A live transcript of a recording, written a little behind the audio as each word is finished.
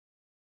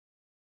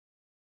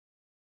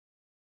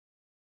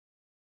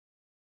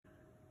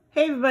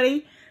Hey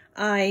everybody,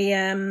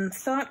 I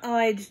thought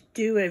I'd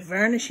do a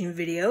varnishing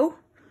video,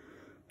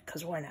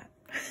 because why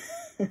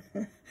not?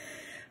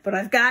 But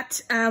I've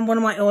got one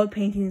of my oil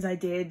paintings I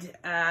did.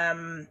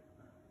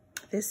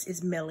 This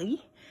is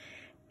Millie,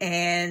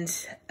 and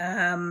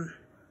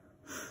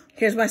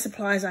here's my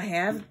supplies I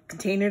have.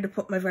 Container to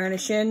put my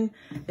varnish in.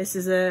 This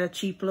is a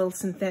cheap little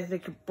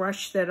synthetic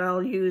brush that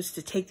I'll use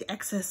to take the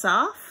excess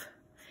off.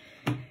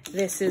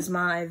 This is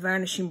my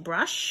varnishing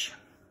brush.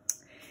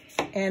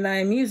 And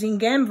I'm using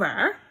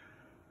Gamvar.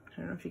 I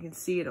don't know if you can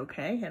see it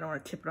okay. I don't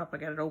want to tip it up. I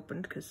got it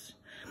opened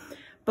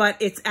but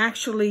it's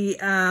actually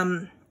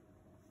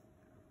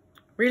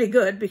really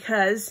good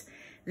because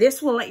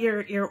this will let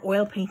your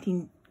oil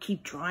painting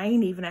keep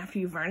drying even after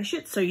you varnish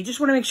it. So you just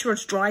want to make sure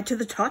it's dry to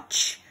the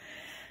touch.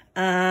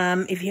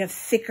 If you have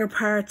thicker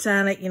parts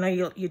on it, you know,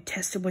 you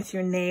test it with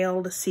your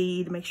nail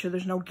to make sure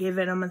there's no give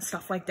in them and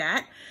stuff like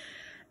that.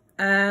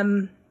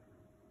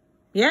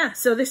 Yeah,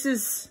 so this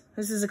is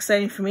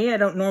exciting for me. I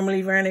don't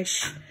normally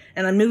varnish,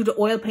 and I'm new to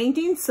oil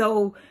painting,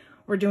 so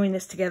we're doing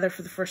this together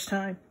for the first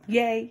time.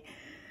 Yay!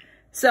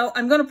 So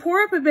I'm going to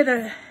pour up a bit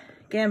of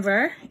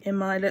Gamvar in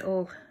my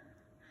little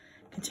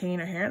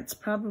container here. It's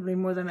probably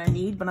more than I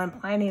need, but I'm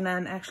planning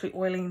on actually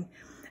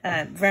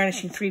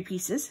varnishing 3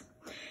 pieces.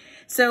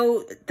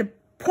 So the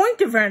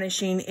point of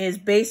varnishing is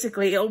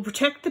basically it'll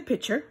protect the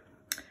picture.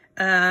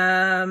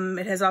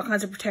 It has all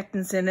kinds of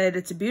protectants in it.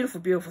 It's a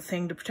beautiful, beautiful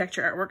thing to protect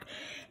your artwork.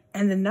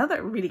 And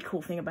another really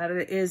cool thing about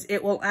it is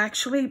it will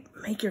actually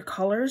make your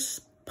colors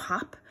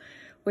pop,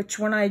 which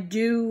when I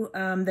do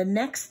the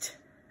next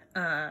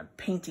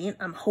painting,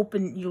 I'm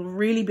hoping you'll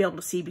really be able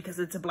to see because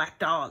it's a black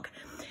dog.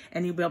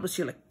 And you'll be able to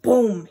see like,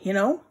 boom, you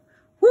know?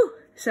 Woo!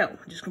 So,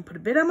 I'm just going to put a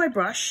bit on my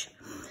brush.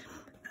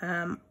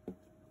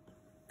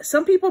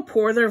 Some people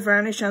pour their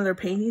varnish on their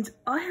paintings.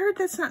 I heard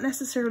that's not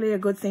necessarily a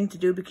good thing to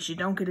do because you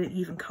don't get an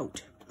even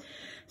coat.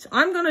 So,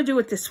 I'm going to do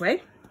it this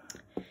way.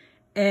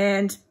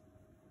 And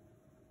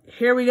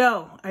here we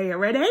go. Are you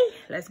ready?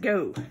 Let's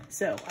go.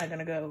 So I'm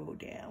gonna go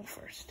down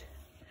first.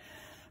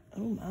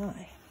 Oh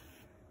my.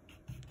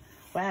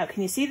 Wow,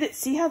 can you see that?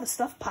 See how the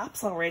stuff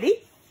pops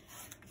already?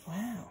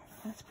 Wow,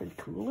 that's pretty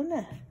cool, isn't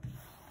it?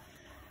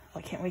 I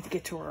can't wait to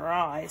get to her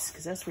eyes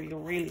because that's where you'll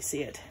really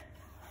see it.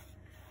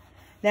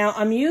 Now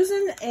I'm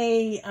using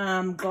a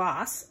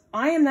gloss.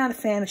 I am not a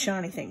fan of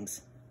shiny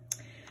things.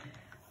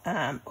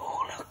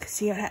 Oh look,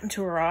 see what happened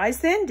to her eyes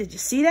then? Did you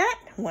see that?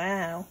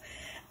 Wow.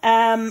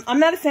 I'm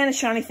not a fan of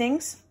shiny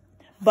things,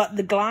 but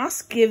the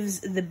gloss gives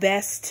the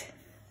best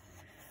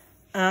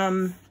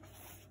pop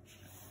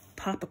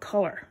of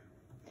color.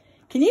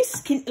 You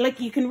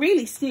can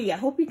really see, I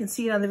hope you can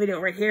see it on the video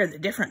right here, the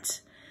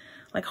difference.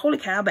 Like, holy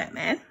cow,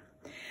 Batman.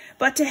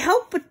 But to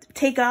help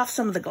take off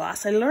some of the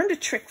gloss, I learned a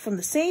trick from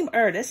the same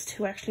artist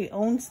who actually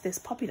owns this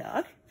puppy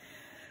dog,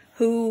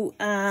 who,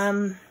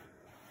 I'm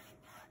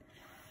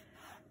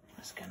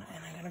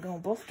gonna go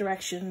in both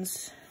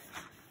directions.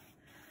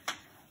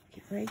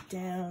 Get right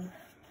down.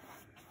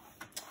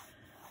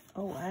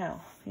 Oh,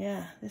 wow.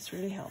 Yeah, this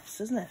really helps,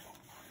 doesn't it?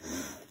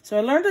 So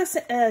I learned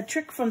a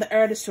trick from the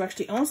artist who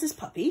actually owns this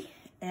puppy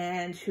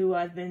and who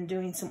I've been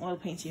doing some oil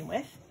painting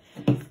with.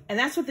 And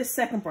that's what this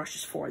second brush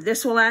is for.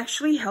 This will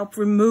actually help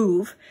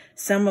remove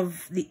some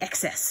of the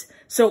excess.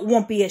 So it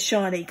won't be as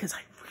shiny because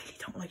I really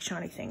don't like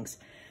shiny things.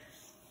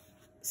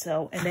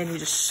 So, and then you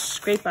just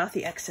scrape off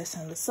the excess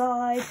on the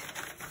side.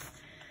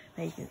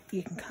 Now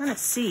you can kind of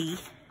see.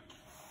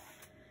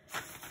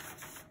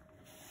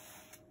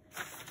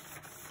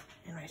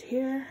 And right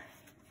here.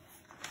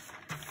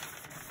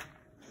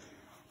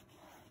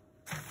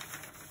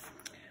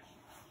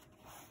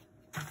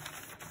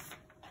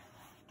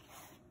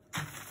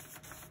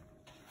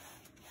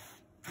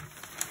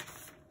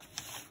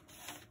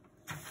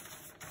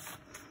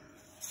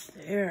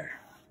 There.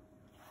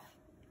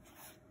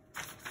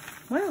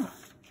 Well,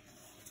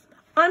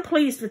 I'm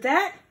pleased with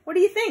that. What do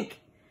you think?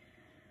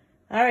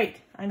 All right,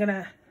 I'm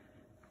gonna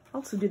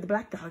also do the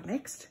black dog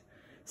next.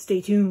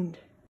 Stay tuned.